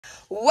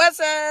What's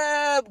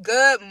up?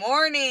 Good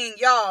morning,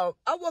 y'all.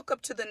 I woke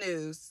up to the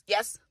news.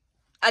 Yes,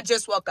 I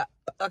just woke up.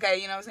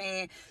 Okay, you know what I'm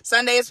saying?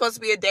 Sunday is supposed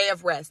to be a day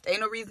of rest. Ain't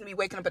no reason to be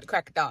waking up at the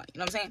crack of dawn. You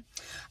know what I'm saying?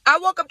 I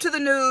woke up to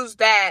the news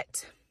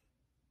that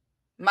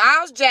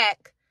Myles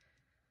Jack,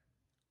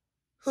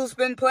 who's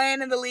been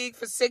playing in the league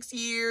for 6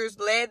 years,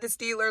 led the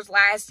Steelers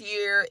last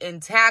year in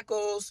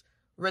tackles,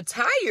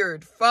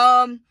 retired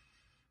from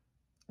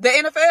the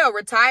NFL,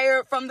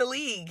 retired from the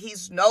league.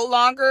 He's no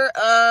longer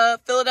a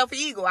Philadelphia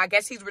Eagle. I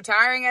guess he's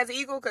retiring as an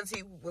Eagle because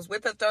he was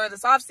with us during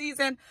this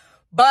offseason.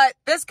 But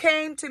this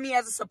came to me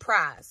as a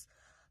surprise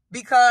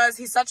because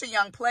he's such a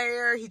young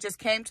player. He just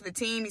came to the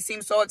team. He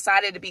seems so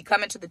excited to be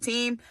coming to the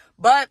team.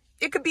 But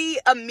it could be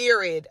a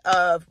myriad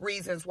of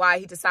reasons why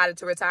he decided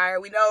to retire.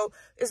 We know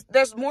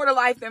there's more to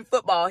life than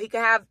football. He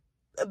could have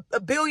a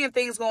billion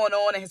things going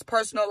on in his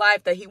personal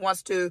life that he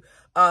wants to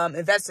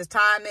invest his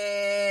time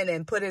in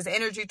and put his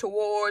energy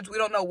towards. We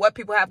don't know what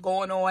people have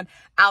going on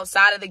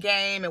outside of the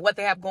game and what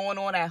they have going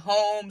on at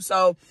home.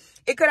 So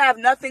it could have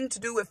nothing to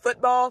do with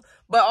football.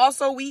 But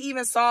also we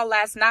even saw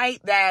last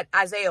night that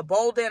Isaiah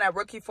Bolden, a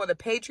rookie for the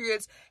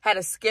Patriots, had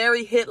a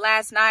scary hit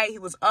last night. He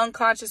was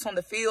unconscious on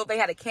the field. They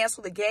had to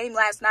cancel the game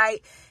last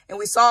night. And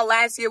we saw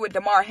last year with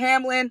Damar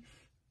Hamlin,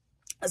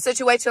 a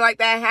situation like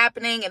that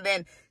happening. And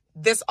then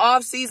this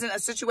offseason, a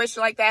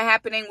situation like that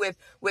happening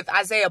with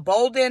Isaiah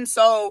Bolden.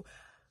 So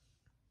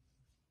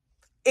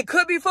it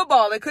could be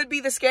football. It could be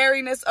the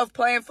scariness of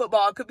playing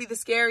football. It could be the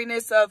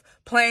scariness of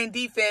playing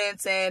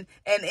defense, and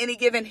any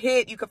given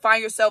hit, you could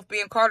find yourself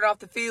being carted off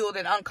the field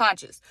and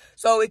unconscious.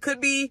 So it could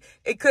be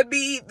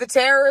the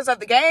terrors of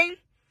the game.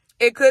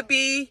 It could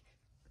be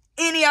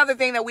any other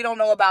thing that we don't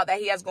know about that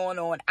he has going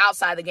on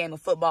outside the game of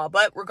football.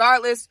 But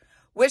regardless,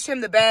 wish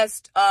him the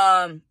best.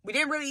 We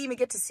didn't really even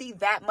get to see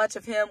that much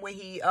of him when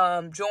he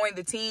joined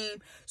the team.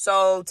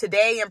 So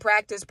today in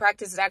practice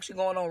is actually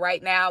going on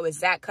right now. It's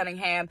Zach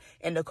Cunningham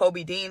and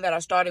Nakobe Dean that are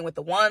starting with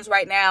the ones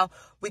right now.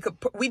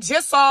 We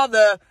just saw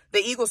the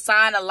Eagles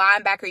sign a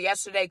linebacker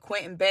yesterday,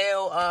 Quinton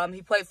Bell.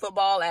 He played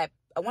football at,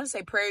 I want to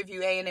say, Prairie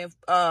View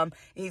A&M.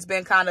 He's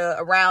been kind of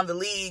around the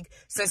league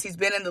since he's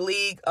been in the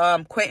league.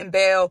 Quinton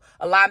Bell,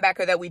 a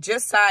linebacker that we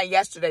just signed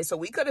yesterday. So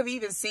we could have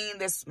even seen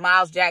this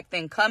Myles Jack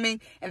thing coming,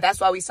 and that's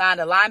why we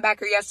signed a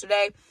linebacker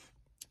yesterday.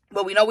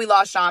 But we know we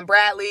lost Sean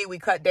Bradley. We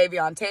cut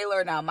Davion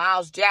Taylor. Now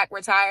Myles Jack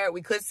retired.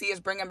 We could see us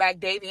bringing back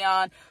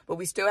Davion, but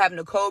we still have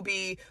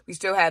Nakobe. We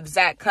still have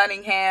Zach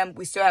Cunningham.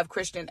 We still have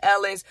Christian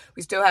Ellis.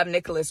 We still have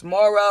Nicholas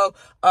Morrow.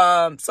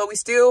 So we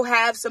still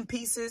have some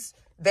pieces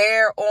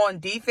there on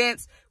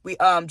defense. We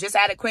just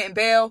added Quinton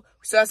Bell.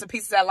 We still have some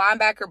pieces at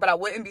linebacker, but I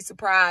wouldn't be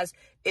surprised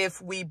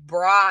if we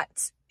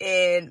brought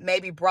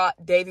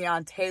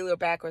Davion Taylor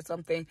back or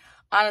something.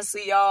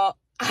 Honestly, y'all,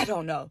 I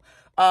don't know.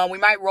 We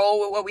might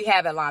roll with what we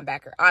have at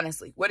linebacker.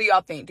 Honestly, what do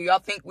y'all think? Do y'all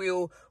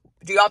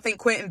think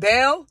Quinton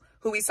Bell,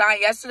 who we signed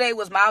yesterday,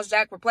 was Myles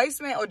Jack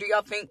replacement, or do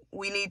y'all think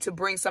we need to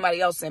bring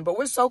somebody else in? But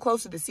we're so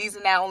close to the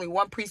season now, only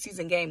one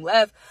preseason game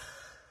left.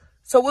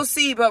 So we'll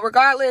see. But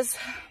regardless,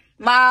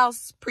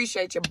 Myles,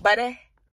 appreciate you, buddy.